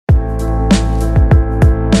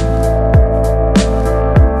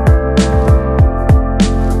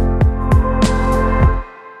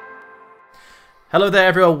Hello there,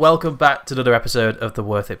 everyone. Welcome back to another episode of the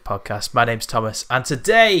Worth It podcast. My name's Thomas, and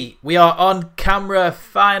today we are on camera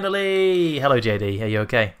finally. Hello, JD. Are you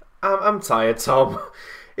okay? I'm tired, Tom.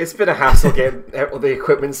 It's been a hassle getting all the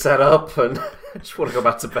equipment set up, and I just want to go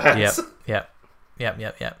back to bed. Yep.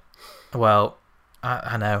 Well,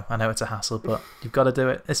 I know it's a hassle, but you've got to do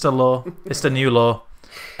it. It's the law. It's the new law.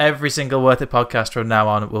 Every single Worth It podcast from now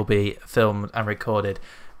on will be filmed and recorded.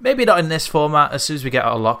 Maybe not in this format. As soon as we get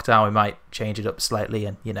out of lockdown, we might change it up slightly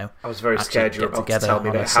and, I was very scared you were about to tell me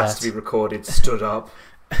that it has to be recorded, stood up.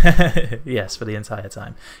 Yes, for the entire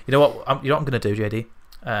time. You know what I'm going to do,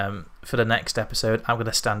 JD? For the next episode, I'm going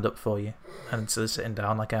to stand up for you. And instead of sitting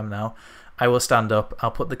down like I am now, I will stand up, I'll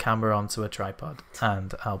put the camera onto a tripod,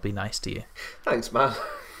 and I'll be nice to you. Thanks, man.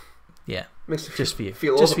 Yeah, just for you.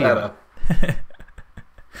 Feel all the better.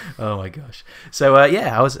 Oh my gosh. So,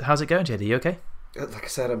 how's it going, JD? You okay? Like I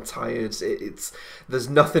said, I'm tired. There's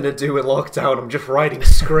nothing to do in lockdown. I'm just writing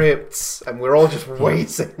scripts, and we're all just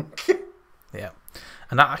waiting. Yeah.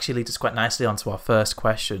 And that actually leads us quite nicely onto our first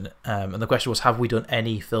question. And the question was, have we done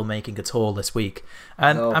any filmmaking at all this week?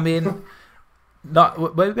 And no. I mean,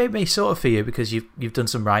 maybe sort of for you, because you've done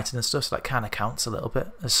some writing and stuff, so that kind of counts a little bit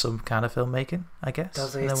as some kind of filmmaking, I guess.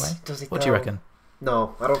 Does it? In a way. Does it? What do you reckon?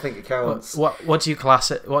 No, I don't think it counts. What do you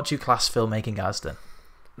class it? What do you class filmmaking as then?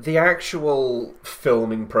 The actual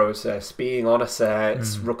filming process, being on a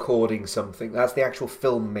set, recording something, that's the actual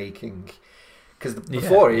filmmaking. Because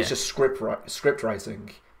before it's just script writing.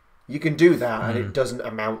 You can do that and it doesn't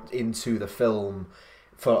amount into the film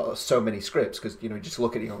for so many scripts because, you just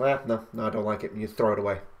look at it and go, no, I don't like it, and you throw it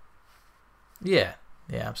away. Yeah,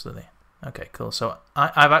 absolutely. Okay, cool. So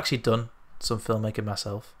I've actually done some filmmaking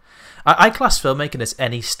myself. I class filmmaking as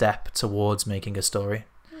any step towards making a story.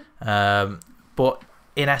 But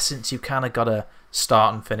in essence, you've kind of got to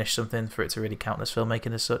start and finish something for it to really count as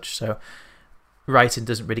filmmaking as such. So writing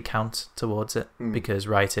doesn't really count towards it because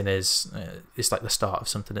writing is it's like the start of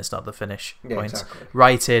something. It's not the finish point. Exactly.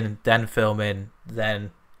 Writing, then filming,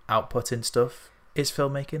 then outputting stuff is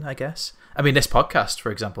filmmaking, I guess. I mean, this podcast,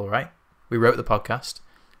 for example, right? We wrote the podcast,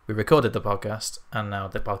 we recorded the podcast, and now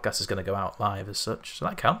the podcast is going to go out live as such. So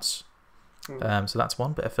that counts. So that's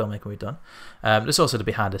one bit of filmmaking we've done. There's also the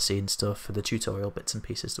behind the scenes stuff for the tutorial bits and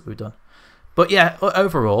pieces that we've done. But yeah,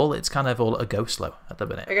 overall, it's kind of all a go slow at the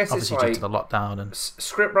minute. I guess obviously it's like due to the lockdown and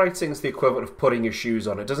script writing's the equivalent of putting your shoes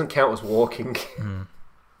on. It doesn't count as walking.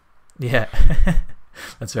 Yeah,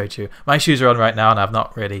 that's very true. My shoes are on right now, and I've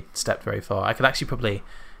not really stepped very far. I could actually probably,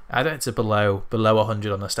 I don't know, it's below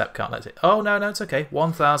 100 on the step count. That's it. Oh no, it's okay.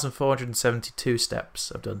 1,472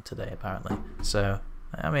 steps I've done today apparently. So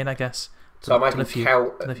I mean, I guess. So I can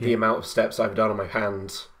count the amount of steps I've done on my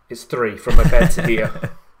hand. It's 3 from my bed to here.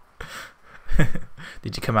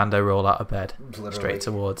 Did you commando roll out of bed? Literally. Straight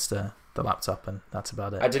towards the laptop, and that's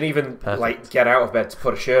about it. I didn't even get out of bed to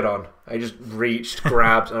put a shirt on. I just reached,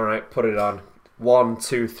 grabbed, all right, put it on. 1,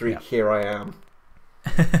 2, 3, Here I am.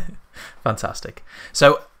 Fantastic.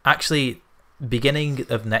 So actually, beginning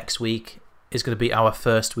of next week is going to be our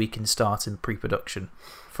first week in starting pre-production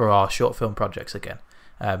for our short film projects again.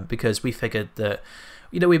 Because we figured that,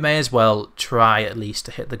 we may as well try at least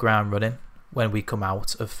to hit the ground running when we come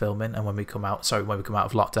out of filming and when we come out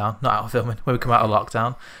of lockdown, not out of filming, when we come out of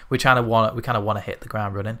lockdown, we kind of want to hit the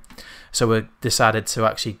ground running. So we decided to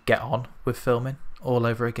actually get on with filming all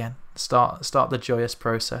over again, start the joyous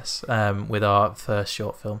process with our first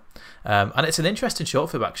short film. And it's an interesting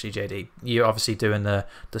short film actually, JD. You're obviously doing the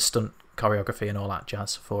stunt choreography and all that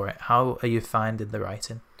jazz for it. How are you finding the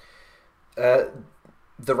writing?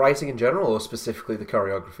 The writing in general, or specifically the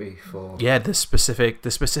choreography for? Yeah, the specific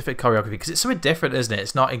choreography, because it's something different, isn't it?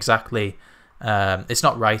 It's not exactly, it's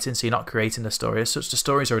not writing, so you're not creating the story as such. The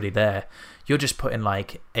story's already there. You're just putting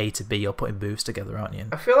like A to B. You're putting moves together, aren't you?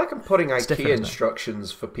 I feel like I'm putting IKEA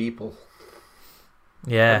instructions for people.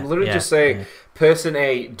 Yeah, I'm literally just saying, person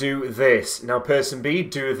A, do this. Now person B,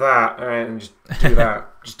 do that, and just do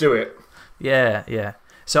that. Just do it. Yeah.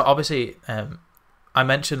 So obviously, I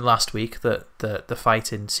mentioned last week that the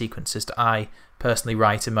fighting sequences that I personally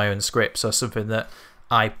write in my own scripts are something that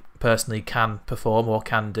I personally can perform or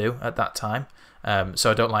can do at that time.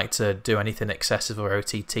 So I don't like to do anything excessive or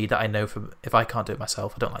OTT that I know from, if I can't do it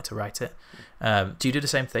myself, I don't like to write it. Do you do the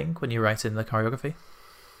same thing when you're writing the choreography?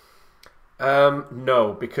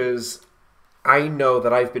 No, because I know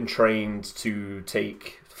that I've been trained to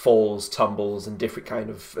take falls, tumbles, and different kind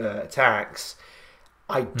of attacks.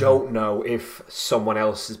 I don't know if someone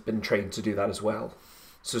else has been trained to do that as well.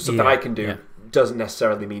 So something I can do doesn't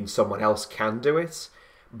necessarily mean someone else can do it,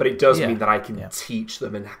 but it does mean that I can teach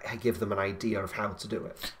them and give them an idea of how to do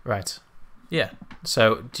it. Right. Yeah.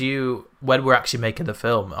 So when we're actually making the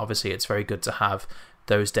film, obviously it's very good to have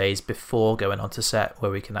those days before going onto set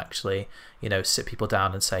where we can actually, sit people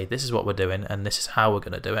down and say, this is what we're doing and this is how we're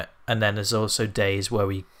going to do it. And then there's also days where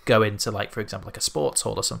we go into, like, for example, like a sports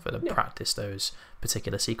hall or something and practice those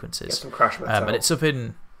particular sequences. Get some crash mats out. And it's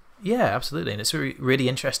something, yeah, absolutely. And it's really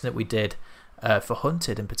interesting that we did for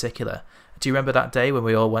Hunted in particular. Do you remember that day when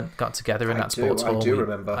we all got together in that sports hall? I do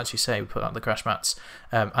remember. As you say, we put out the crash mats.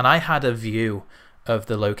 And I had a view of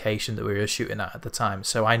the location that we were shooting at the time,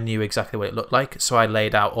 so I knew exactly what it looked like. So I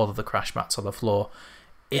laid out all of the crash mats on the floor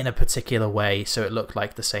in a particular way so it looked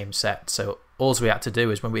like the same set. So all we had to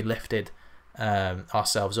do is when we lifted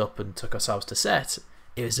ourselves up and took ourselves to set,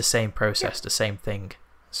 it was the same process, the same thing.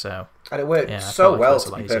 So and it worked so well,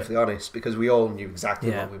 to be perfectly honest, because we all knew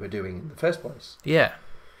exactly what we were doing in the first place. Yeah.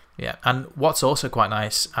 And what's also quite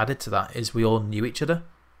nice added to that is we all knew each other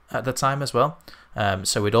at the time as well.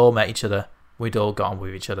 So we'd all met each other, we'd all got on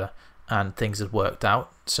with each other, and things had worked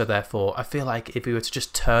out. So therefore, I feel like if we were to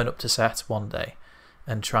just turn up to set one day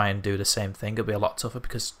and try and do the same thing, it'd be a lot tougher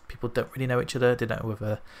because people don't really know each other. They don't know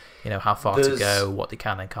whether, how far to go, what they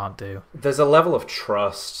can and can't do. There's a level of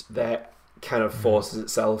trust that kind of forces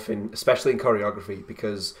itself in, especially in choreography,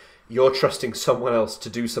 because you're trusting someone else to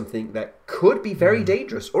do something that could be very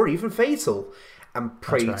dangerous or even fatal, and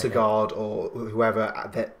pray to God or whoever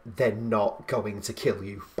that they're not going to kill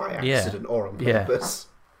you by accident or on purpose.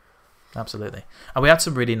 Absolutely. And we had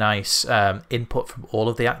some really nice input from all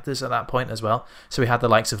of the actors at that point as well. So we had the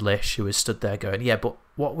likes of Lish, who was stood there going, but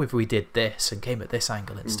what if we did this and came at this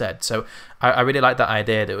angle instead? So I really like that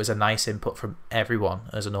idea. That it was a nice input from everyone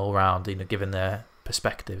as an all-round, giving their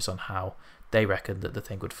perspectives on how they reckoned that the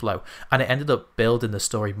thing would flow. And it ended up building the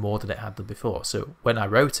story more than it had done before. So when I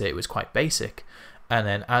wrote it, it was quite basic. And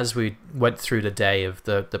then as we went through the day of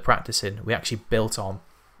the practicing, we actually built on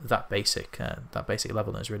that basic level.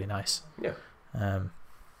 And it was really nice. Yeah. And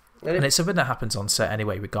it's something that happens on set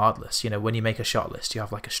anyway, regardless. When you make a shot list, you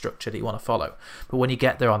have like a structure that you want to follow. But when you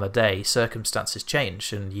get there on the day, circumstances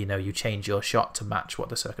change, and you change your shot to match what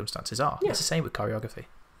the circumstances are. Yeah. It's the same with choreography.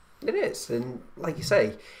 It is, and like you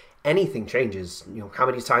say, anything changes. How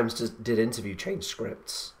many times did interview change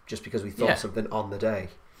scripts just because we thought something on the day?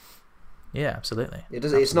 Yeah, absolutely. It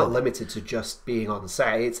does. It's not limited to just being on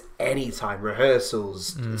set. It's any time,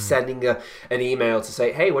 rehearsals, sending an email to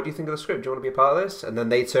say, hey, what do you think of the script? Do you want to be a part of this? And then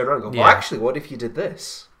they turn around and go, well, actually, what if you did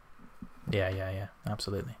this? Yeah,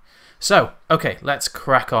 absolutely. So, okay, let's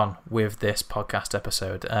crack on with this podcast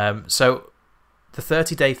episode. So, the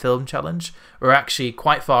 30-day film challenge, we're actually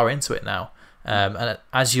quite far into it now. And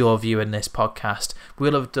as you're viewing this podcast,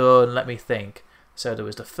 we'll have done, let me think. So there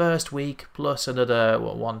was the first week plus another,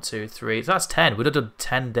 1, 2, 3. So that's 10. We'd have done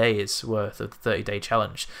 10 days worth of the 30-day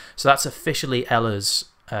challenge. So that's officially Ella's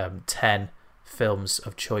 10 films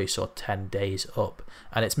of choice, or 10 days up.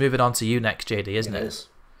 And it's moving on to you next, JD, isn't it? It is.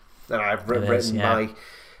 And I've written my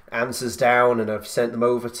answers down and I've sent them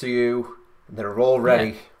over to you. And they're all ready.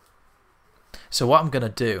 Yeah. So what I'm going to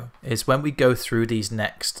do is when we go through these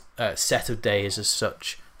next set of days as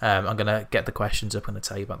such, I'm going to get the questions up. I'm going to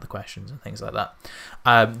tell you about the questions and things like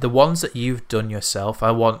that. The ones that you've done yourself,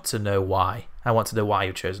 I want to know why. I want to know why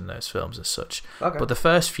you've chosen those films as such. Okay. But the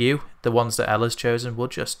first few, the ones that Ella's chosen, we'll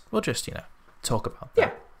just talk about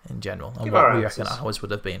them in general and what we reckon ours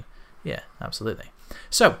would have been. Yeah, absolutely.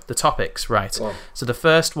 So, the topics, right. Well, so the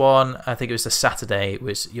first one, I think it was the Saturday,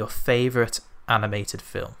 was your favourite animated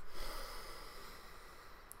film.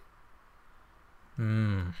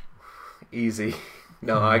 Easy.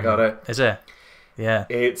 No, I got it. Is it? Yeah.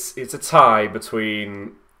 It's a tie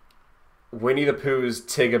between Winnie the Pooh's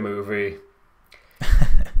Tigger movie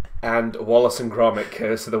and Wallace and Gromit: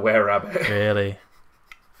 Curse of the Were-Rabbit. Really?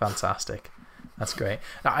 Fantastic. That's great.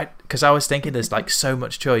 Because I was thinking there's like so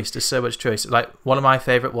much choice. There's so much choice. Like one of my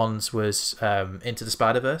favourite ones was Into the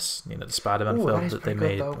Spider-Verse. The Spider-Man film that they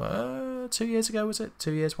made 2 years ago, was it?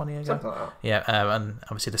 2 years, 1 year ago? Something like that. Yeah, and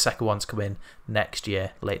obviously the second one's coming next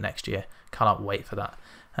year, late next year. Cannot wait for that.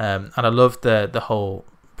 And I loved the whole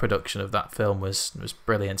production of that film was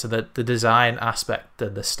brilliant. So the design aspect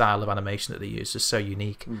and the style of animation that they used was so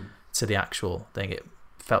unique to the actual thing. It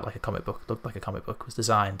felt like a comic book, looked like a comic book, was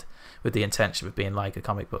designed with the intention of being like a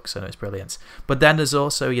comic book, so it's brilliant. But then there's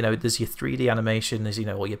also, there's your 3D animation, there's,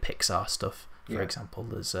 all your Pixar stuff, for example,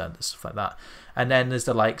 there's stuff like that. And then there's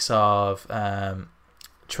the likes of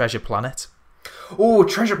Treasure Planet. Oh,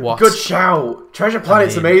 good shout. Treasure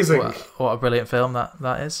Planet's amazing. What a brilliant film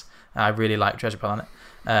that is. I really like Treasure Planet.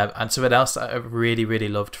 And something else that I really, really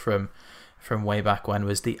loved from way back when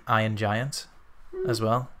was The Iron Giant as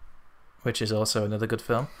well. which is also another good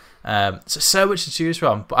film. So much to choose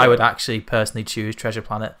from, but I would actually personally choose Treasure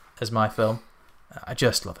Planet as my film. I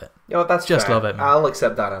just love it. Yeah, that's just fair. love it, man. I'll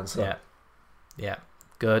accept that answer. Yeah.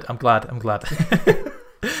 Good. I'm glad. I'm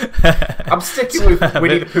sticking with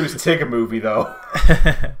Winnie the Pooh's Tigger movie, though.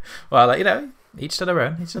 Well, each to their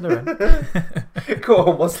own. Go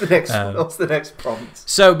on. What's the next prompt?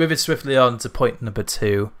 So, moving swiftly on to point number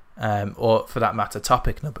 2, or for that matter,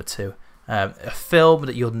 topic number 2. A film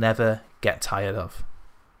that you'll never get tired of.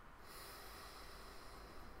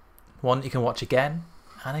 One you can watch again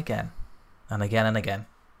and again and again and again.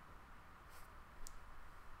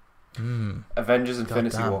 Avengers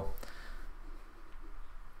Infinity War.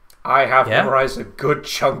 I have memorized a good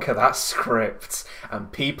chunk of that script,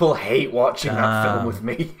 and people hate watching that film with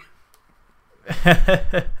me.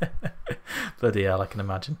 Bloody hell, I can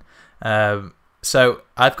imagine. So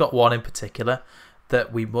I've got one in particular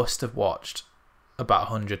that we must have watched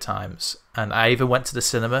about 100 times, and I even went to the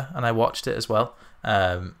cinema and I watched it as well.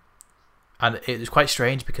 And it was quite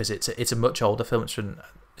strange because it's a much older film. Is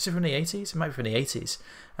it from the 80s? It might be from the 80s.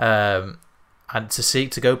 And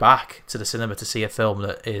to go back to the cinema to see a film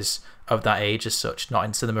that is of that age as such, not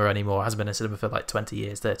in cinema anymore, hasn't been in cinema for like 20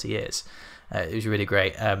 years, 30 years. It was really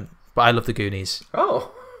great. But I love The Goonies.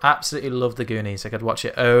 Oh. Absolutely love The Goonies. I could watch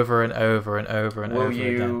it over and over and over and over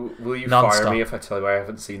again. Will you Non-stop. fire me if I tell you I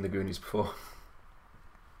haven't seen The Goonies before?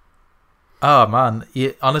 Oh, man.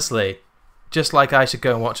 Honestly, just like I should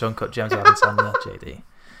go and watch Uncut Gems with Adam Sandler, JD.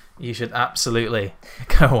 You should absolutely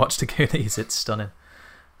go and watch The Goonies. It's stunning.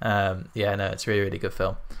 It's a really, really good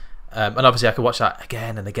film. And obviously I could watch that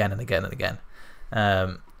again and again and again and again.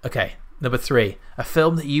 Okay, number 3. A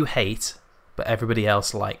film that you hate, but everybody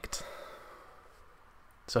else liked.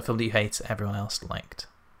 So a film that you hate, everyone else liked.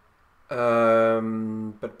 I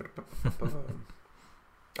can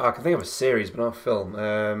think of a series, but not a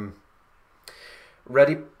film.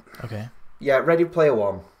 Ready Player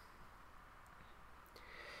One.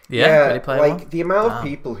 Ready Player One? The amount of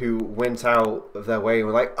people who went out of their way and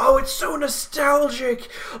were like, "Oh, it's so nostalgic!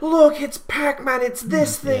 Look, it's Pac-Man, it's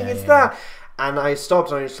this thing, it's that." And I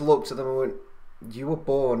stopped and I just looked at them and went, "You were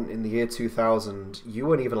born in the year 2000. You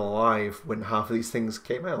weren't even alive when half of these things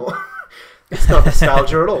came out. It's not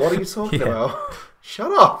nostalgia at all. What are you talking about?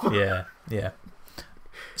 Shut up." Yeah.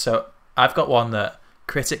 So I've got one that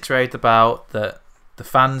critics raved about, that the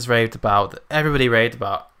fans raved about, that everybody raved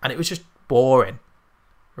about, and it was just boring.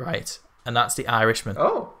 Right, and that's The Irishman.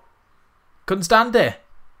 Oh. Couldn't stand it.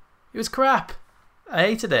 It was crap. I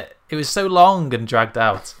hated it. It was so long and dragged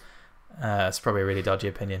out. It's probably a really dodgy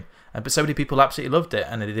opinion. But so many people absolutely loved it,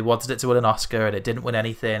 and they wanted it to win an Oscar, and it didn't win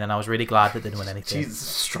anything, and I was really glad it didn't win anything. Jesus,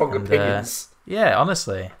 strong opinions. Yeah,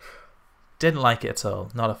 honestly. Didn't like it at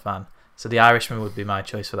all. Not a fan. So The Irishman would be my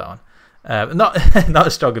choice for that one. Not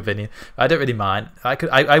a strong opinion. I don't really mind.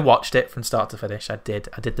 I watched it from start to finish. I did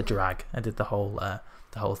the drag. I did the whole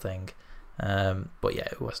thing. But yeah,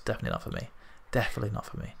 it was definitely not for me. Definitely not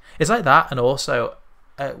for me. It's like that, and also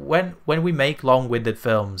when we make long-winded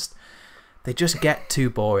films, they just get too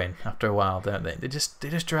boring after a while, don't they? They just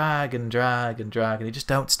drag and drag and drag, and they just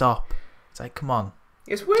don't stop. It's like, come on.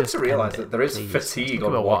 It's weird to realise that there is fatigue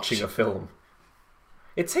on watching a film.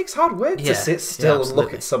 It takes hard work to sit still and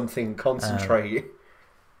look at something and concentrate.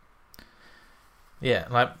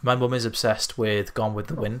 Like my mum is obsessed with Gone with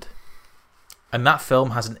the Wind. And that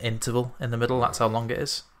film has an interval in the middle. That's how long it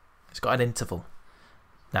is. It's got an interval.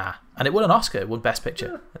 And it won an Oscar. It won Best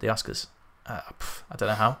Picture at the Oscars. I don't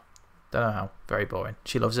know how. Very boring.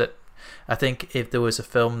 She loves it. I think if there was a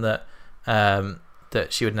film that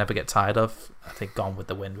she would never get tired of, I think Gone with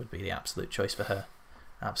the Wind would be the absolute choice for her.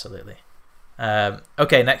 Absolutely.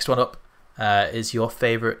 Okay, next one up is your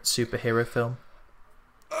favourite superhero film.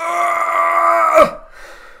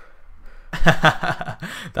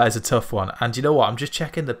 That is a tough one. And you know what? I'm just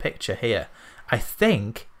checking the picture here. I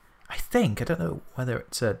think, I don't know whether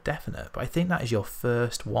it's a definite, but I think that is your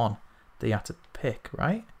first one that you had to pick,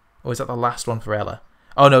 right? Or is that the last one for Ella?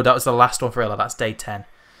 Oh no, that was the last one for Ella. That's day 10.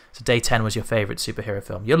 So day 10 was your favourite superhero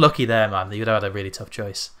film. You're lucky there, man. You'd have had a really tough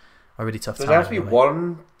choice. A really tough time. Does it have to be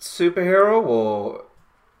one superhero, or...?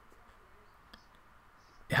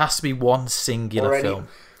 It has to be one singular film.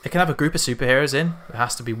 It can have a group of superheroes in. It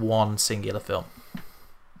has to be one singular film.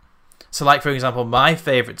 So, like, for example, my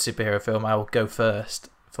favourite superhero film, I will go first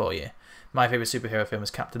for you. My favourite superhero film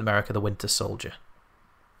is Captain America: The Winter Soldier.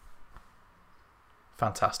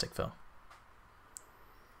 Fantastic film.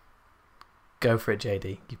 Go for it,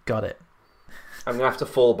 JD. You've got it. I'm going to have to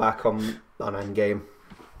fall back on Endgame.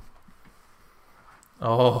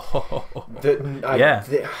 Oh.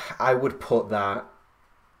 I would put that...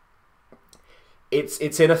 It's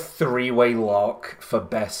in a 3-way lock for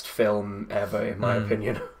best film ever, in my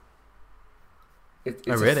opinion. It's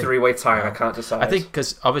really? a 3-way tie. I can't decide. I think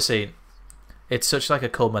because obviously it's such like a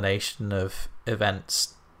culmination of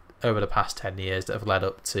events over the past 10 years that have led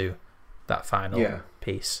up to that final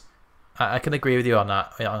piece. I can agree with you on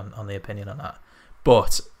that, on the opinion on that.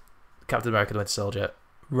 But Captain America: The Winter Soldier,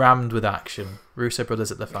 rammed with action, Russo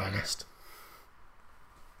brothers at the finest.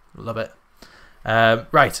 Love it.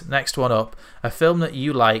 Right, next one up. A film that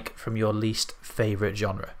you like from your least favourite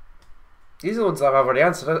genre. These are the ones I've already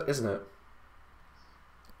answered, isn't it?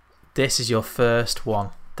 This is your first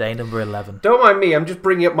one. Day number 11. Don't mind me, I'm just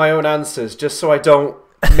bringing up my own answers, just so I don't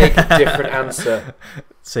make a different answer.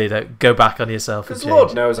 So you don't go back on yourself and Because change.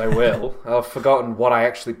 Lord knows I will. I've forgotten what I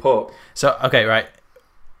actually put. So, okay, right.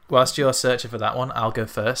 Whilst you're searching for that one, I'll go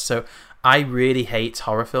first. So, I really hate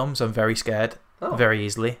horror films. I'm very scared very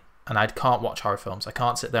easily. And I can't watch horror films. I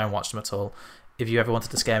can't sit there and watch them at all. If you ever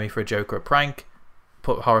wanted to scare me for a joke or a prank,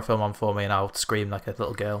 put a horror film on for me and I'll scream like a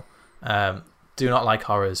little girl. Do not like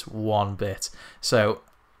horrors one bit. So,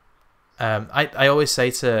 I always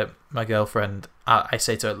say to my girlfriend, I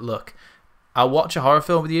say to her, look, I'll watch a horror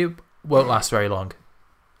film with you, won't last very long.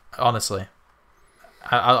 Honestly.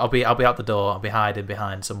 I'll be out the door, I'll be hiding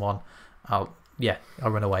behind someone. I'll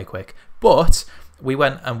run away quick. But we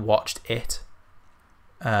went and watched It,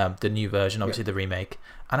 the new version, obviously the remake,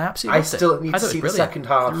 and I absolutely loved it. I still need to see the second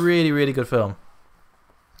half. Really, really good film.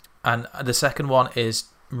 And the second one is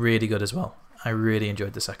really good as well. I really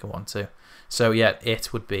enjoyed the second one too. So yeah,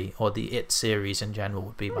 It would be, or the It series in general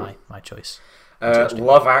would be my choice.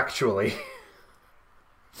 Love Actually.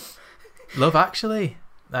 Love Actually?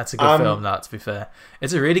 That's a good film, that, to be fair.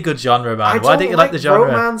 It's a really good genre, man. Why don't you like the genre?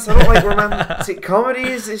 Romance. I don't like romantic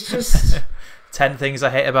comedies. It's just 10 Things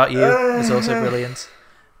I Hate About You is also brilliant.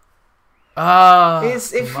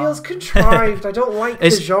 It feels contrived. I don't like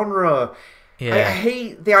the genre. Yeah. I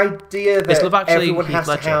hate the idea that Love Actually everyone Heath has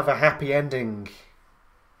Ledger? to have a happy ending.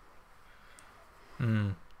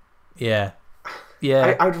 Yeah.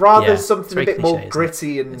 Yeah. I'd rather something a bit more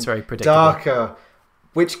gritty and it's very predictable. darker,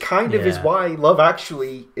 which kind of is why Love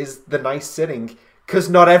Actually is the nice sitting, because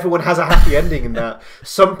not everyone has a happy ending in that.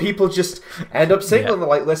 Some people just end up single and they're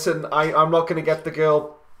like, listen, I'm not going to get the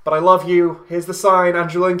girl, but I love you. Here's the sign,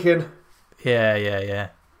 Andrew Lincoln. Yeah.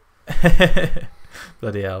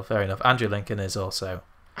 Bloody hell, fair enough. Andrew Lincoln is also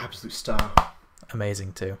absolute star.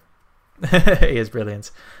 Amazing too. He is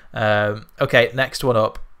brilliant. Okay, next one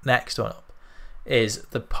up is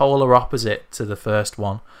the polar opposite to the first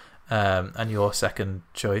one, and your second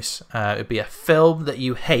choice. It'd be a film that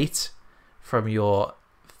you hate from your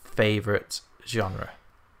favourite genre.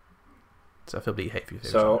 So a film that you hate from your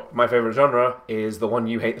favourite genre. My favourite genre is the one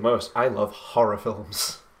you hate the most. I love horror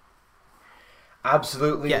films.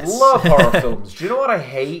 Absolutely love horror films. Do you know what I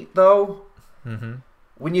hate, though? Mm-hmm.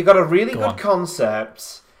 When you got a really good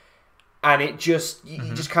concept, and it just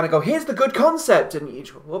you just kind of go, here's the good concept, and you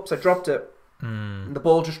just, whoops, I dropped it. And the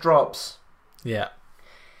ball just drops. Yeah.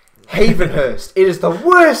 Havenhurst. It is the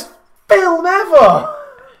worst film ever.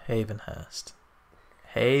 Havenhurst.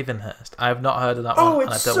 I have not heard of that one. Oh,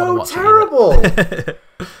 it's it's and I don't so want to watch terrible.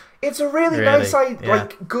 It It's a really nice,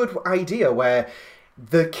 good idea where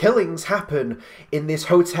the killings happen in this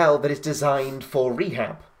hotel that is designed for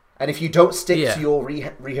rehab. And if you don't stick to your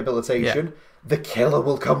rehabilitation, the killer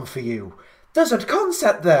will come for you. There's a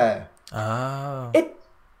concept there. Oh. It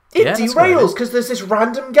derails because there's this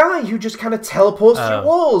random guy who just kind of teleports through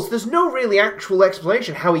walls. There's no really actual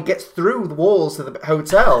explanation how he gets through the walls to the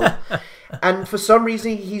hotel. And for some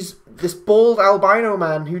reason, he's this bald albino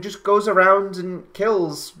man who just goes around and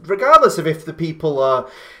kills, regardless of if the people are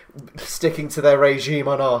sticking to their regime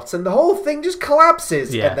or not. And the whole thing just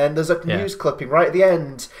collapses. And then there's a news clipping right at the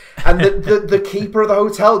end. And the keeper of the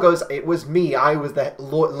hotel goes, it was me. I was the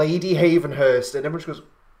Lady Havenhurst. And everyone just goes,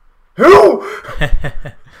 who?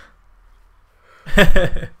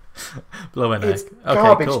 Blow my neck. It's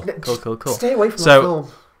garbage. Cool. Stay away from that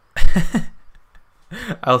film.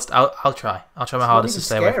 I'll try. I'll try my hardest to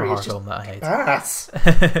stay away from a horror film that I hate. Bad.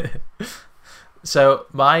 So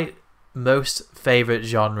my most favourite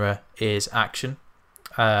genre is action.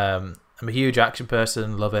 I'm a huge action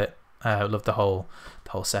person. Love it. Love the whole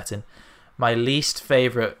setting. My least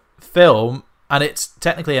favourite film, and it's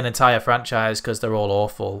technically an entire franchise because they're all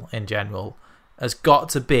awful in general, has got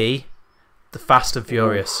to be The Fast and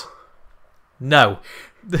Furious. No.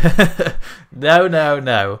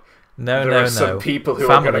 No. There are some people who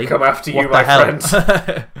are going to come after you, my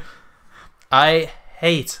friend. I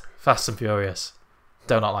hate Fast and Furious.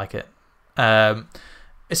 Do not like it.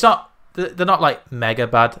 It's not. They're not like mega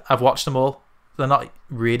bad. I've watched them all. They're not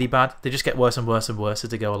really bad. They just get worse and worse and worse as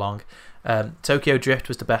they go along. Tokyo Drift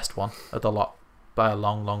was the best one of the lot by a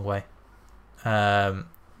long, long way. And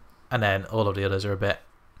then all of the others are a bit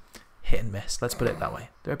hit and miss. Let's put it that way.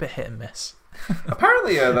 They're a bit hit and miss.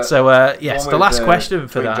 Apparently, so yes, the last question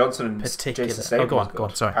for Dwayne that Johnson particular. Oh, go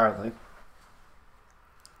on. Sorry. Apparently,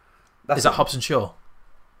 Is that Hobbs and Shaw?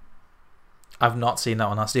 I've not seen that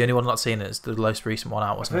one. That's the only one I've not seen. It's the most recent one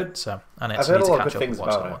out, wasn't it? So, and it's I've heard need a to lot of catch good up and things watch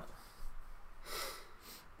about that it. one.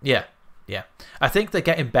 Yeah. I think they're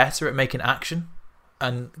getting better at making action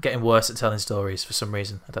and getting worse at telling stories for some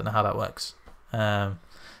reason. I don't know how that works.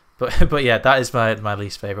 But yeah, that is my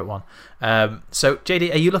least favourite one. So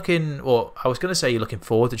JD, are you looking, or I was going to say you're looking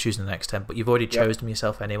forward to choosing the next 10, but you've already chosen them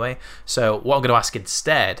yourself anyway. So what I'm going to ask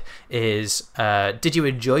instead is, did you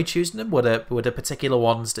enjoy choosing them? Were there particular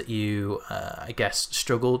ones that you, I guess,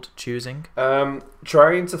 struggled choosing?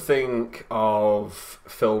 Trying to think of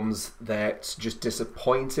films that just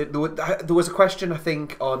disappointed. There was a question, I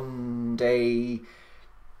think, on day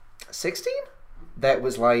 16? That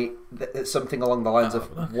was like something along the lines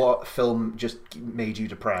of what film just made you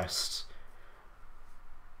depressed.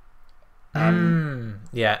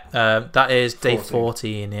 Yeah, that is day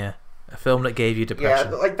 14. Yeah, a film that gave you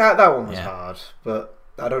depression. Yeah, like that one was hard, but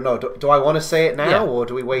I don't know. Do I want to say it now, or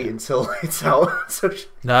do we wait until it's out?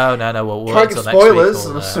 No. We'll wait until next spoilers.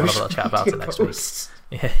 week. We'll have a little chat about it next week.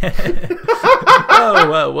 Yeah.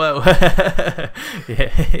 Whoa.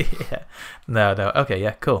 yeah. No. Okay,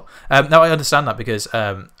 yeah, cool. Now I understand that because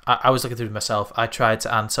I was looking through myself. I tried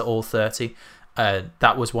to answer all 30.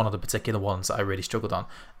 That was one of the particular ones that I really struggled on.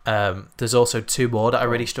 There's also 2 more that I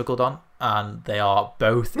really struggled on, and they are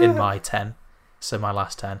both in my 10. So my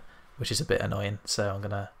last 10, which is a bit annoying. So I'm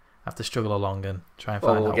gonna have to struggle along and try and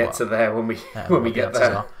find out. We'll get to there when we get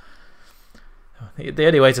there. The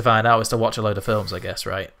only way to find out is to watch a load of films, I guess,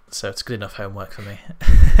 right? So it's good enough homework for me.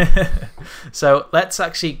 So let's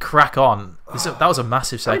actually crack on. That was a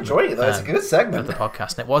massive segment. I enjoyed it, though. It's a good segment of the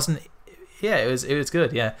podcast. And it wasn't. Yeah, it was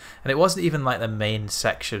good. Yeah, and it wasn't even like the main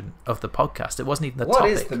section of the podcast. It wasn't even the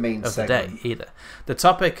topic of the day either. The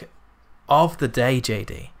topic of the day,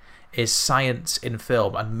 JD, is science in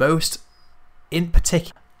film, and most in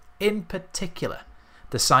particular,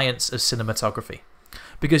 the science of cinematography.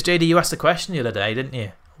 Because JD, you asked a question the other day, didn't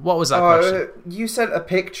you? What was that question? You sent a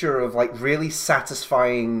picture of like really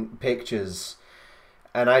satisfying pictures,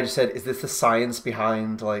 and I just said, "Is this the science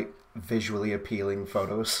behind like visually appealing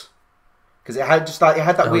photos?" Because it had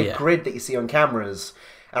that weird grid that you see on cameras,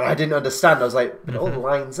 and I didn't understand. I was like, "But it all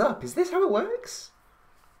lines up. Is this how it works?"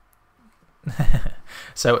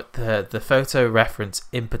 So the photo reference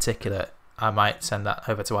in particular, I might send that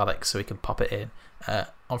over to Alex so we can pop it in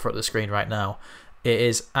on front of the screen right now. It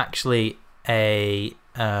is actually a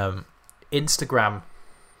Instagram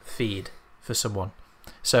feed for someone.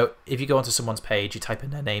 So if you go onto someone's page, you type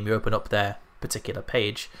in their name, you open up their particular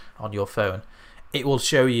page on your phone, it will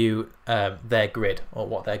show you their grid, or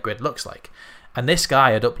what their grid looks like. And this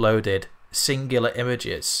guy had uploaded singular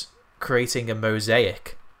images, creating a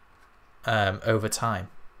mosaic over time,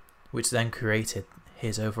 which then created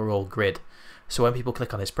his overall grid. So when people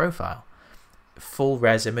click on his profile, full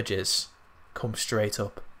res images come straight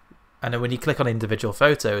up, and then when you click on individual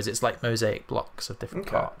photos, it's like mosaic blocks of different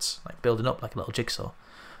parts, like building up like a little jigsaw,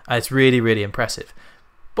 and it's really, really impressive.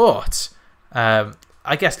 But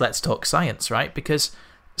I guess let's talk science, right? Because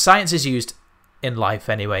science is used in life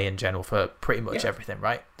anyway, in general, for pretty much everything,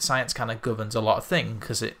 right? Science kind of governs a lot of things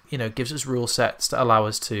because it, gives us rule sets that allow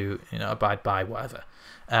us to, abide by whatever.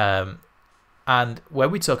 And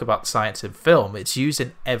when we talk about science in film, it's used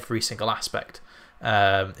in every single aspect.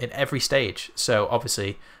 In every stage. So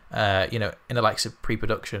obviously, in the likes of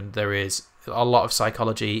pre-production, there is a lot of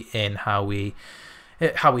psychology in how we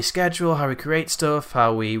schedule, how we create stuff,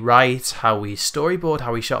 how we write, how we storyboard,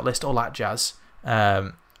 how we shortlist, all that jazz.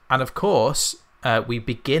 And of course, we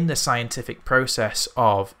begin the scientific process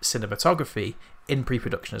of cinematography in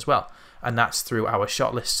pre-production as well, and that's through our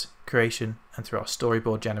shortlist creation and through our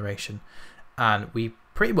storyboard generation. And we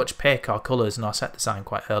pretty much pick our colours and our set design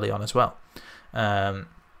quite early on as well.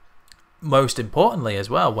 Most importantly as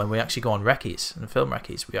well, when we actually go on recce's and film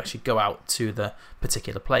recce's, we actually go out to the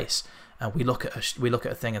particular place and we look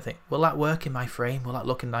at a thing and think, will that work in my frame? Will that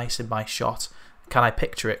look nice in my shot? Can I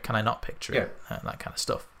picture it? Can I not picture it? That kind of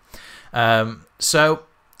stuff. So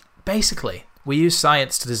basically, we use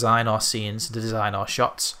science to design our scenes, to design our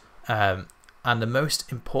shots, and the most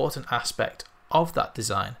important aspect of that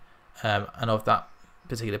design and of that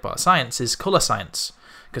particular part of science is colour science.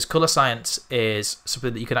 Because colour science is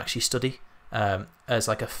something that you can actually study as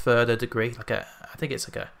like a further degree. I think it's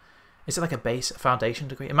is it like a foundation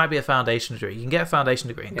degree? It might be a foundation degree. You can get a foundation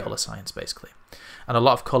degree in color science, basically. And a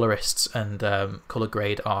lot of colorists and color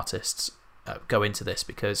grade artists go into this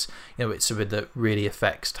because it's something that really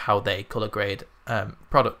affects how they color grade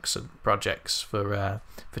products and projects for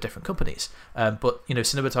different companies. But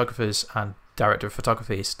cinematographers and director of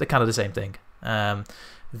photography, they're kind of the same thing.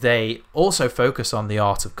 They also focus on the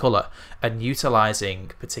art of colour and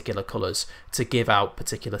utilising particular colours to give out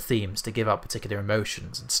particular themes, to give out particular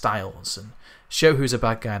emotions and styles and show who's a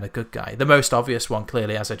bad guy and a good guy. The most obvious one,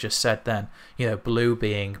 clearly, as I just said then, blue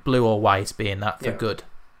or white being that for good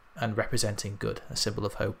and representing good, a symbol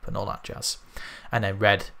of hope and all that jazz. And then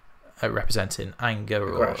red representing anger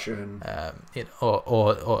aggression.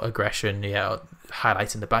 or aggression, or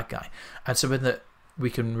highlighting the bad guy. And something that we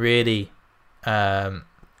can really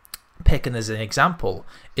pick as an example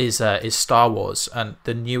is Star Wars, and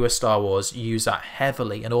the newer Star Wars use that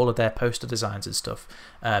heavily in all of their poster designs and stuff.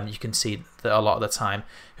 You can see that a lot of the time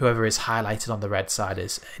whoever is highlighted on the red side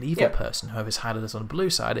is an evil person, whoever is highlighted on the blue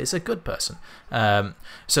side is a good person.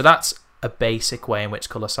 So that's a basic way in which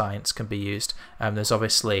colour science can be used. There's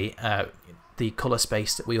obviously the colour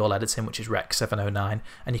space that we all edit in, which is Rec 709,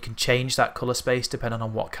 and you can change that colour space depending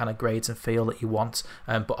on what kind of grades and feel that you want.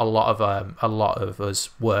 But a lot of us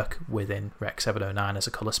work within Rec 709 as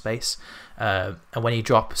a colour space, and when you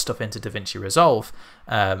drop stuff into DaVinci Resolve,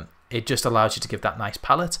 it just allows you to give that nice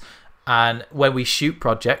palette. And when we shoot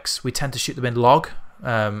projects, we tend to shoot them in log.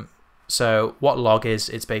 So what log is,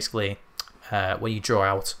 it's basically when you draw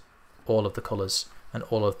out all of the colours and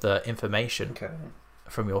all of the information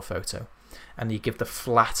from your photo, and you give the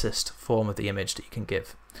flattest form of the image that you can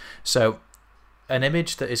give. So an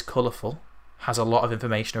image that is colourful has a lot of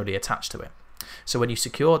information already attached to it. So when you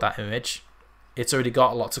secure that image, it's already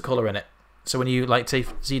got lots of colour in it. So when you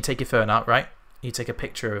you take your phone out, right? You take a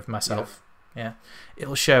picture of myself. Yeah,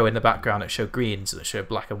 it'll show in the background, it'll show greens, it'll show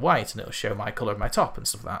black and white, and it'll show my colour of my top and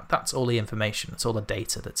stuff like that. That's all the information, that's all the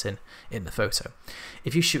data that's in the photo.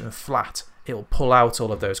 If you shoot them flat, it will pull out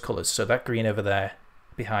all of those colours. So that green over there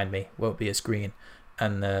behind me won't be as green,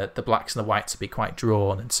 and the blacks and the whites will be quite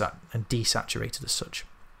drawn and desaturated as such.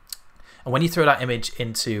 And when you throw that image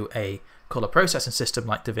into a colour processing system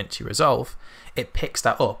like DaVinci Resolve, it picks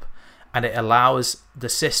that up and it allows the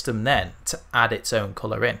system then to add its own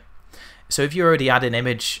colour in. So if you're already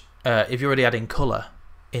adding colour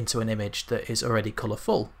into an image that is already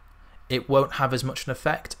colourful, it won't have as much an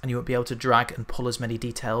effect, and you won't be able to drag and pull as many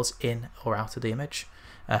details in or out of the image.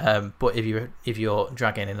 But if you're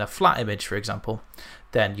dragging in a flat image, for example,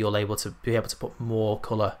 then you'll be able to put more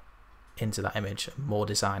colour into that image, more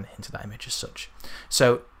design into that image as such.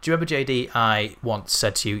 So do you remember, JD, I once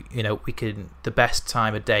said to you, the best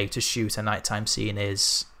time of day to shoot a nighttime scene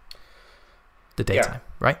is the daytime,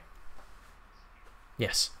 right?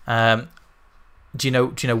 Yes. Do you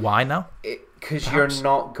know why now? Because you're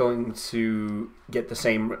not going to get the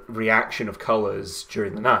same reaction of colours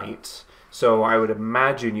during the night. So I would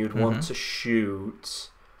imagine you'd want to shoot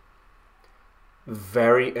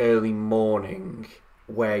very early morning,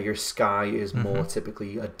 where your sky is more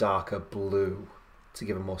typically a darker blue, to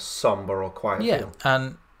give a more somber or quiet feel.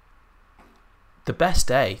 And the best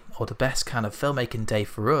day, or the best kind of filmmaking day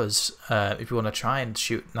for us, if you want to try and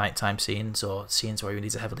shoot nighttime scenes or scenes where you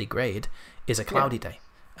need to heavily grade, is a cloudy day,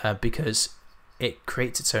 because it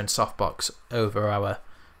creates its own softbox over our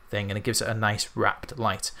thing, and it gives it a nice wrapped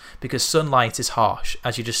light. Because sunlight is harsh,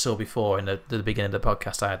 as you just saw before in the beginning of the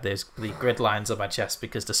podcast. I had the grid lines on my chest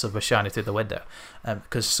because the sun was shining through the window.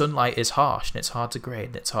 Because sunlight is harsh and it's hard to grade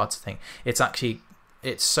and it's hard to think.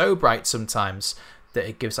 It's so bright sometimes that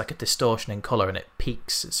it gives like a distortion in colour, and it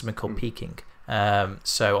peaks. It's something called peaking.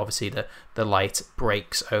 So obviously the light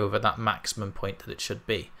breaks over that maximum point that it should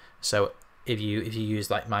be. So if you use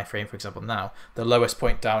like my frame, for example, now, the lowest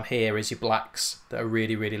point down here is your blacks that are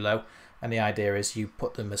really, really low. And the idea is you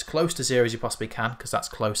put them as close to zero as you possibly can, because that's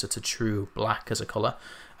closer to true black as a colour.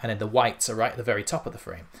 And then the whites are right at the very top of the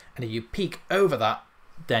frame. And if you peak over that,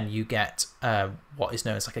 then you get what is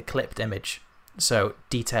known as like a clipped image. So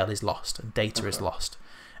detail is lost and data is lost.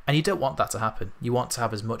 And you don't want that to happen. You want to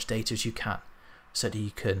have as much data as you can, so that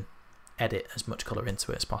you can edit as much colour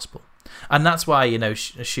into it as possible. And that's why,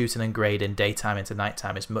 shooting and grading daytime into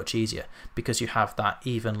nighttime is much easier, because you have that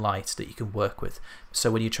even light that you can work with.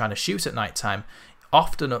 So when you're trying to shoot at nighttime,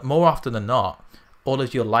 more often than not, all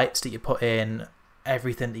of your lights that you put in,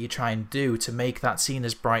 everything that you try and do to make that scene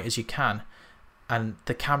as bright as you can, and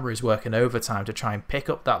the camera is working overtime to try and pick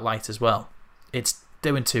up that light as well. It's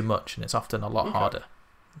doing too much, and it's often a lot harder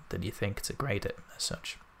than you think to grade it as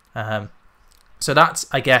such. So that's,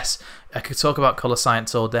 I guess, I could talk about colour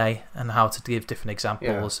science all day and how to give different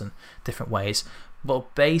examples and different ways.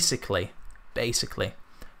 But basically,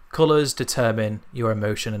 colours determine your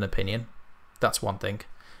emotion and opinion. That's one thing.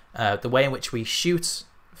 The way in which we shoot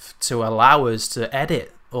to allow us to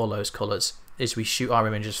edit all those colours is we shoot our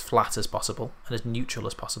image as flat as possible and as neutral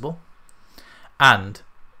as possible. And,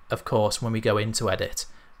 of course, when we go into edit,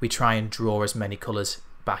 we try and draw as many colours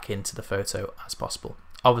back into the photo as possible.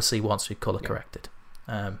 Obviously, once we've colour corrected.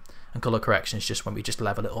 And colour correction is just when we just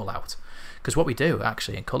level it all out. Because what we do,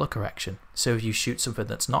 actually, in colour correction, so if you shoot something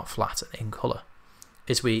that's not flat in colour,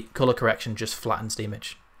 is colour correction just flattens the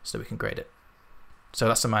image so that we can grade it. So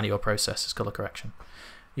that's the manual process, is colour correction.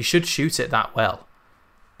 You should shoot it that well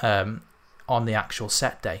on the actual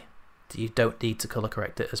set day. You don't need to colour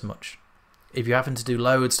correct it as much. If you're having to do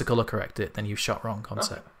loads to colour correct it, then you've shot wrong on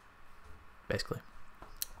set, basically.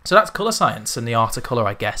 So that's colour science and the art of colour,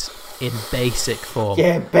 I guess, in basic form.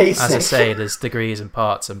 Yeah, basic. As I say, there's degrees and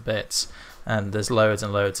parts and bits, and there's loads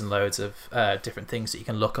and loads and loads of different things that you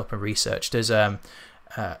can look up and research. There's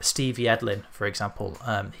Steve Yedlin, for example.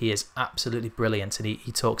 He is absolutely brilliant, and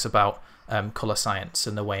he talks about colour science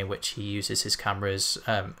and the way in which he uses his cameras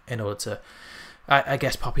in order to, I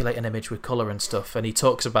guess, populate an image with colour and stuff. And he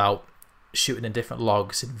talks about shooting in different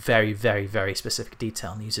logs in very, very, very specific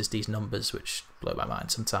detail and uses these numbers, which blow my mind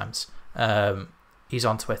sometimes. He's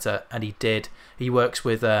on Twitter, and he works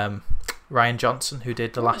with Rian Johnson, who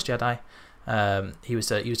did The Last Jedi. He was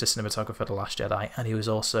a cinematographer for The Last Jedi, and he was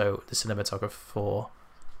also the cinematographer for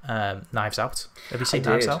Knives Out. Have you seen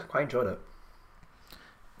Knives Out? I quite enjoyed it.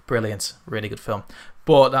 Brilliant, really good film.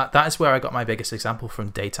 But that is where I got my biggest example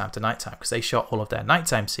from daytime to nighttime, because they shot all of their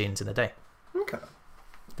nighttime scenes in the day. Okay.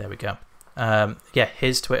 There we go.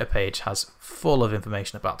 His Twitter page has full of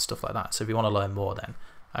information about stuff like that. So if you want to learn more, then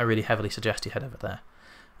I really heavily suggest you head over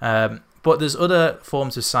there. But there's other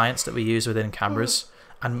forms of science that we use within cameras,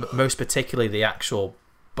 and most particularly the actual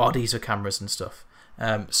bodies of cameras and stuff.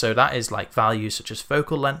 So that is like values such as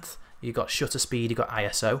focal length. You've got shutter speed. You've got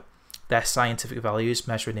ISO. They're scientific values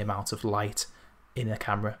measuring the amount of light in a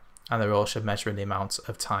camera, and they're also measuring the amount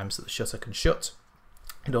of times that the shutter can shut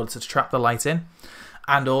in order to trap the light in.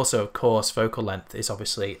 And also, of course, focal length is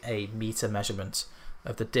obviously a meter measurement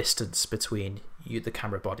of the distance between the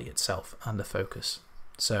camera body itself and the focus.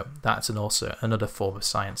 So that's also another form of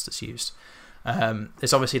science that's used.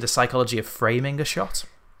 There's obviously the psychology of framing a shot.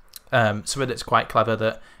 Something that's quite clever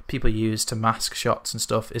that people use to mask shots and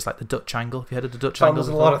stuff is like the Dutch angle. Have you heard of the Dutch angle?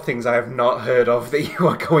 There's a lot of things I have not heard of that you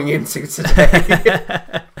are going into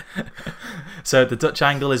today. So the Dutch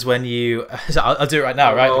angle is when you... I'll do it right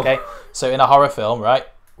now, right? Okay. So in a horror film, right,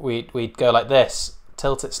 we'd go like this,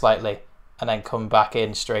 tilt it slightly, and then come back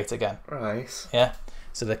in straight again. Right. Yeah.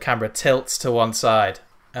 So the camera tilts to one side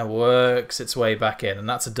and works its way back in, and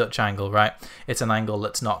that's a Dutch angle, right? It's an angle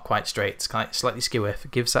that's not quite straight. It's kind of slightly skew.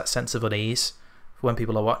 It gives that sense of unease for when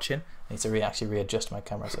people are watching. I need to actually readjust my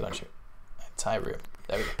camera so I don't shoot the entire room.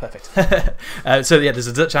 There we go, perfect. So yeah, there's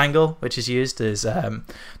a Dutch angle which is used. There's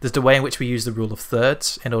the way in which we use the rule of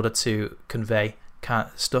thirds in order to convey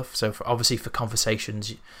stuff. So obviously for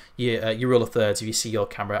conversations, your rule of thirds. If you see your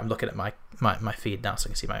camera, I'm looking at my feed now, so I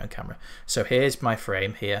can see my own camera. So here's my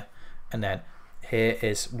frame here, and then here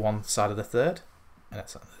is one side of the third, and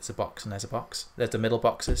there's a box and there's a box. There's the middle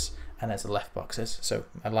boxes and there's the left boxes. So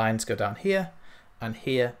my lines go down here and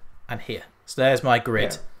here and here. So there's my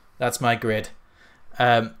grid. Yeah. That's my grid.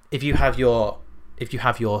 If you have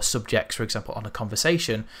your subjects, for example, on a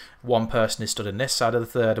conversation, one person is stood in this side of the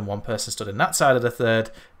third and one person stood in that side of the third,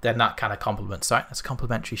 then that kind of complements, right? That's a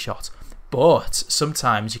complementary shot. But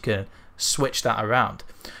sometimes you can switch that around.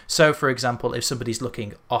 So, for example, if somebody's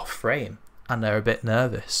looking off frame and they're a bit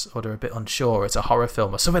nervous or they're a bit unsure, it's a horror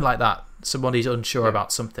film or something like that, somebody's unsure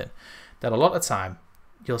about something, then a lot of the time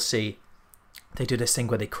you'll see they do this thing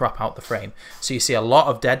where they crop out the frame. So you see a lot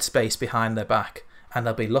of dead space behind their back, and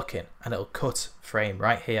they'll be looking, and it'll cut frame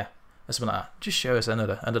right here, or something like that. Just shows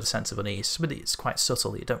another sense of unease. Something that's quite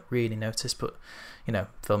subtle that you don't really notice, but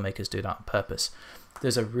filmmakers do that on purpose.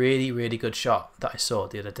 There's a really, really good shot that I saw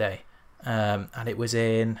the other day, and it was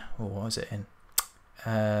in what was it in?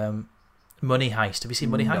 Money Heist. Have you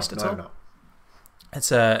seen Money Heist at all? No.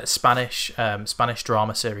 It's a Spanish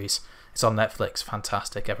drama series. It's on Netflix.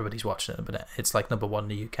 Fantastic. Everybody's watching it in a minute. It's like #1 in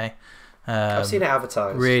the UK. I've seen it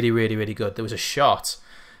advertised. Really, really, really good. There was a shot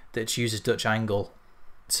that uses Dutch angle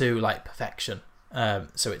to like perfection.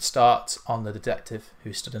 So it starts on the detective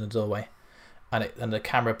who stood in the doorway, and the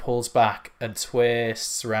camera pulls back and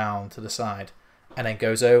twists round to the side, and then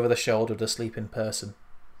goes over the shoulder of the sleeping person,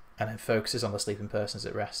 and then focuses on the sleeping person as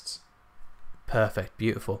it rests. Perfect,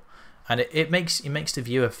 beautiful. and it makes the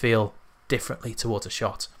viewer feel differently towards a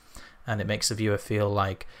shot, and it makes the viewer feel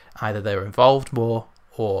like either they're involved more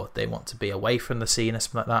or they want to be away from the scene or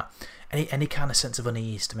something like that. Any kind of sense of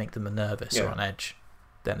unease to make them nervous or on edge,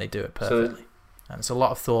 then they do it perfectly. And it's a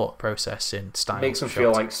lot of thought process in style. It makes them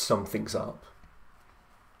feel like something's up.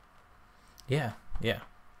 Yeah.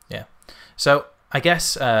 So I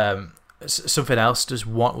guess something else. There's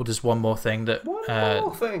one more thing that I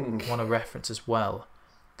want to reference as well.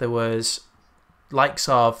 There was likes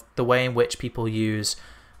of the way in which people use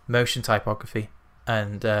motion typography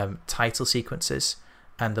and title sequences,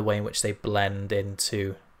 and the way in which they blend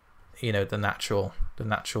into the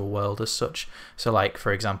natural world as such. So like,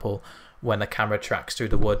 for example, when the camera tracks through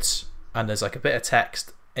the woods and there's like a bit of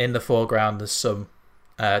text in the foreground, there's some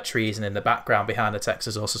trees, and in the background behind the text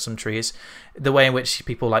there's also some trees. The way in which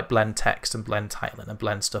people like blend text and blend titling and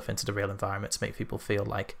blend stuff into the real environment to make people feel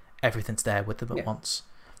like everything's there with them at once.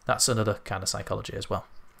 That's another kind of psychology as well.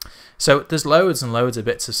 So there's loads and loads of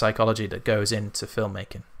bits of psychology that goes into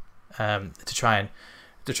filmmaking to try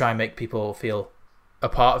and make people feel a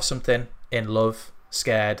part of something, in love,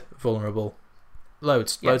 scared, vulnerable.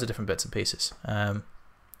 Loads of different bits and pieces.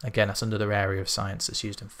 Again, that's another area of science that's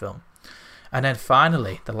used in film. And then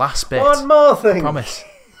finally, the last bit. One more thing.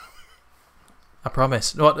 I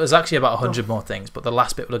promise. Well, there's actually about 100 more things, but the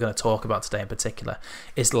last bit we're going to talk about today in particular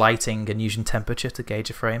is lighting and using temperature to gauge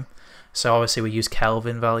a frame. So obviously we use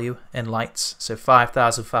Kelvin value in lights. So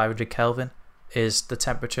 5,500 Kelvin is the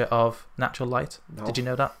temperature of natural light. No. Did you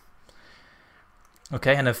know that?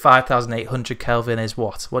 Okay, and then 5,800 Kelvin is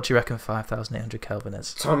what? What do you reckon 5,800 Kelvin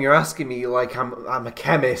is? Tom, you're asking me like I'm a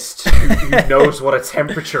chemist who knows what a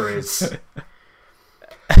temperature is.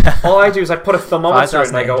 All I do is I put a thermometer in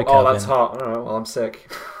and I go, oh, that's hot. Oh, well, I'm sick.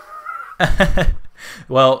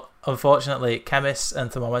 Well, unfortunately, chemists and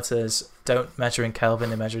thermometers don't measure in Kelvin,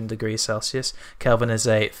 they measure in degrees Celsius. Kelvin is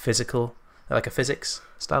a physics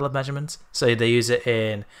style of measurement. So they use it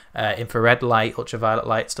in infrared light, ultraviolet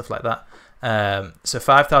light, stuff like that. So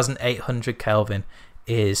 5,800 Kelvin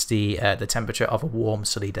is the temperature of a warm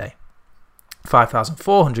sunny day.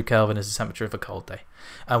 5,400 Kelvin is the temperature of a cold day.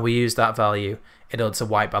 And we use that value in order to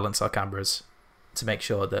white balance our cameras to make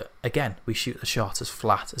sure that, again, we shoot the shot as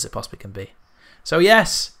flat as it possibly can be. So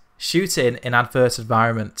yes, shooting in adverse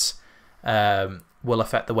environments will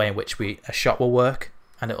affect the way in which a shot will work,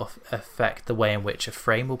 and it will affect the way in which a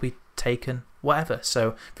frame will be taken, whatever.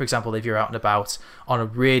 So, for example, if you're out and about on a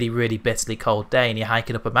really, really bitterly cold day and you're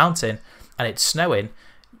hiking up a mountain and it's snowing,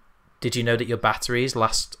 did you know that your batteries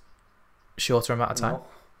last shorter amount of time? No.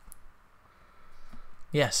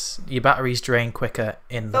 Yes, your batteries drain quicker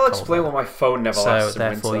in the They'll cold explain weather. why my phone never lasts. So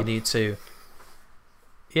therefore you need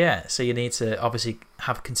to obviously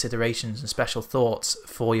have considerations and special thoughts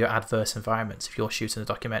for your adverse environments if you're shooting a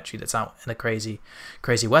documentary that's out in a crazy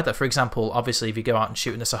weather. For example, obviously if you go out and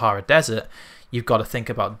shoot in the Sahara Desert, you've got to think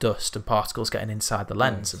about dust and particles getting inside the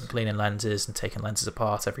lens and cleaning lenses and taking lenses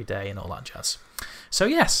apart every day and all that jazz. So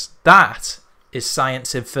yes, that is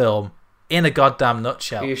science in film in a goddamn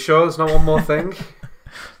nutshell. Are you sure there's not one more thing?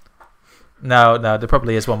 No, there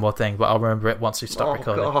probably is one more thing, but I'll remember it once we stop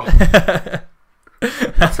recording. God.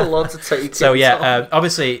 That's a lot to take. So yeah,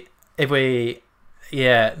 obviously, if we,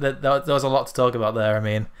 there was a lot to talk about there. I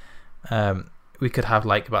mean, we could have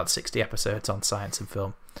like about 60 episodes on science and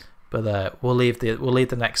film, but we'll leave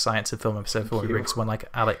the next science and film episode for when we bring someone like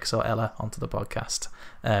Alex or Ella onto the podcast.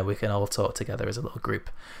 We can all talk together as a little group.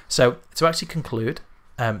 So to actually conclude,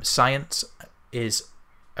 science is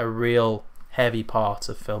a real heavy part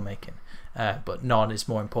of filmmaking, but none is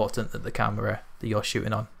more important than the camera that you're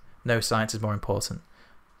shooting on. No science is more important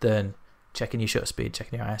than checking your shutter speed,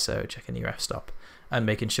 checking your ISO, checking your f-stop, and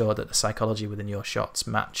making sure that the psychology within your shots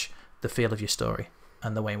match the feel of your story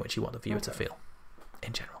and the way in which you want the viewer to feel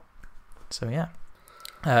in general. So yeah,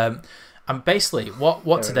 and basically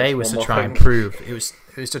what today was to try and prove it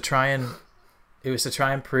was to try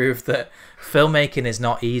and prove that filmmaking is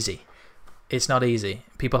not easy. It's not easy.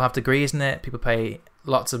 People have degrees in it. People pay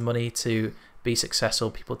lots of money to be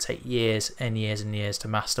successful. People take years and years and years to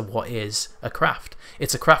master what is a craft.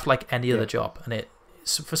 It's a craft like any other job, and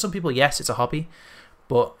for some people, yes, it's a hobby,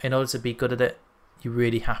 but in order to be good at it, you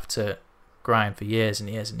really have to grind for years and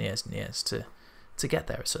years and years and years to get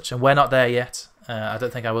there as such. And we're not there yet. I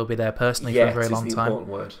don't think I will be there personally for a very long time.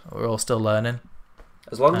 Word. We're all still learning.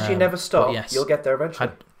 As long as you never stop, yes, you'll get there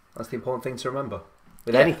eventually. That's the important thing to remember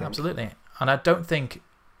with anything. Absolutely. And I don't think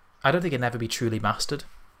it'll never be truly mastered.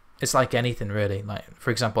 It's like anything, really. Like,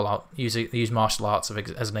 for example, I'll use martial arts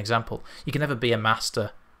as an example. You can never be a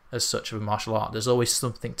master as such of a martial art. There's always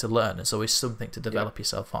something to learn. There's always something to develop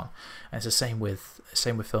yourself on. And it's the same with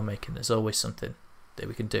filmmaking. There's always something that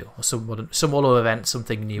we can do, or some other event,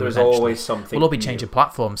 something new. There's eventually. Always something. We'll all be new. changing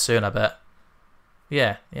platforms soon, I bet.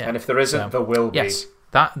 Yeah. And if there isn't, there will be. Yes,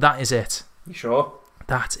 that is it. You sure?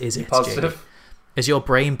 That is it. Positive. JD. Is your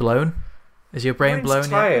brain blown? Is your brain blown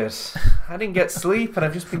tired. yet? I didn't get sleep, and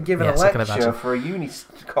I've just been given Yes, a lecture for a uni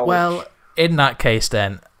college. Well, in that case,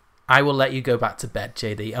 then, I will let you go back to bed,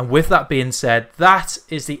 JD. And with that being said, that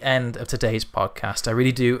is the end of today's podcast. I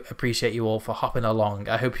really do appreciate you all for hopping along.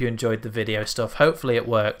 I hope you enjoyed the video stuff. Hopefully it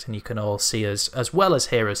worked and you can all see us as well as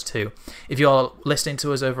hear us too. If you're listening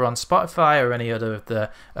to us over on Spotify or any other of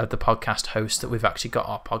the podcast hosts that we've actually got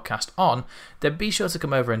our podcast on, then be sure to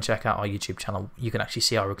come over and check out our YouTube channel. You can actually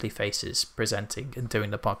see our ugly faces presenting and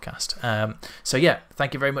doing the podcast. So yeah,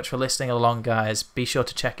 thank you very much for listening along, guys. Be sure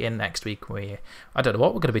to check in next week. I don't know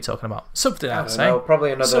what we're going to be talking about. Something else,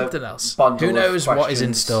 probably another something else. Bundle Who knows of what is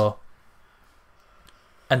in store?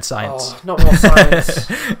 And science. Oh, not more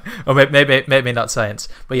science. Or maybe not science.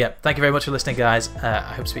 But yeah, thank you very much for listening, guys.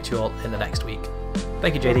 I hope to speak to you all in the next week.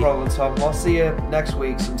 Thank you, JD. No problem, Tom. I'll see you next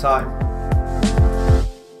week sometime.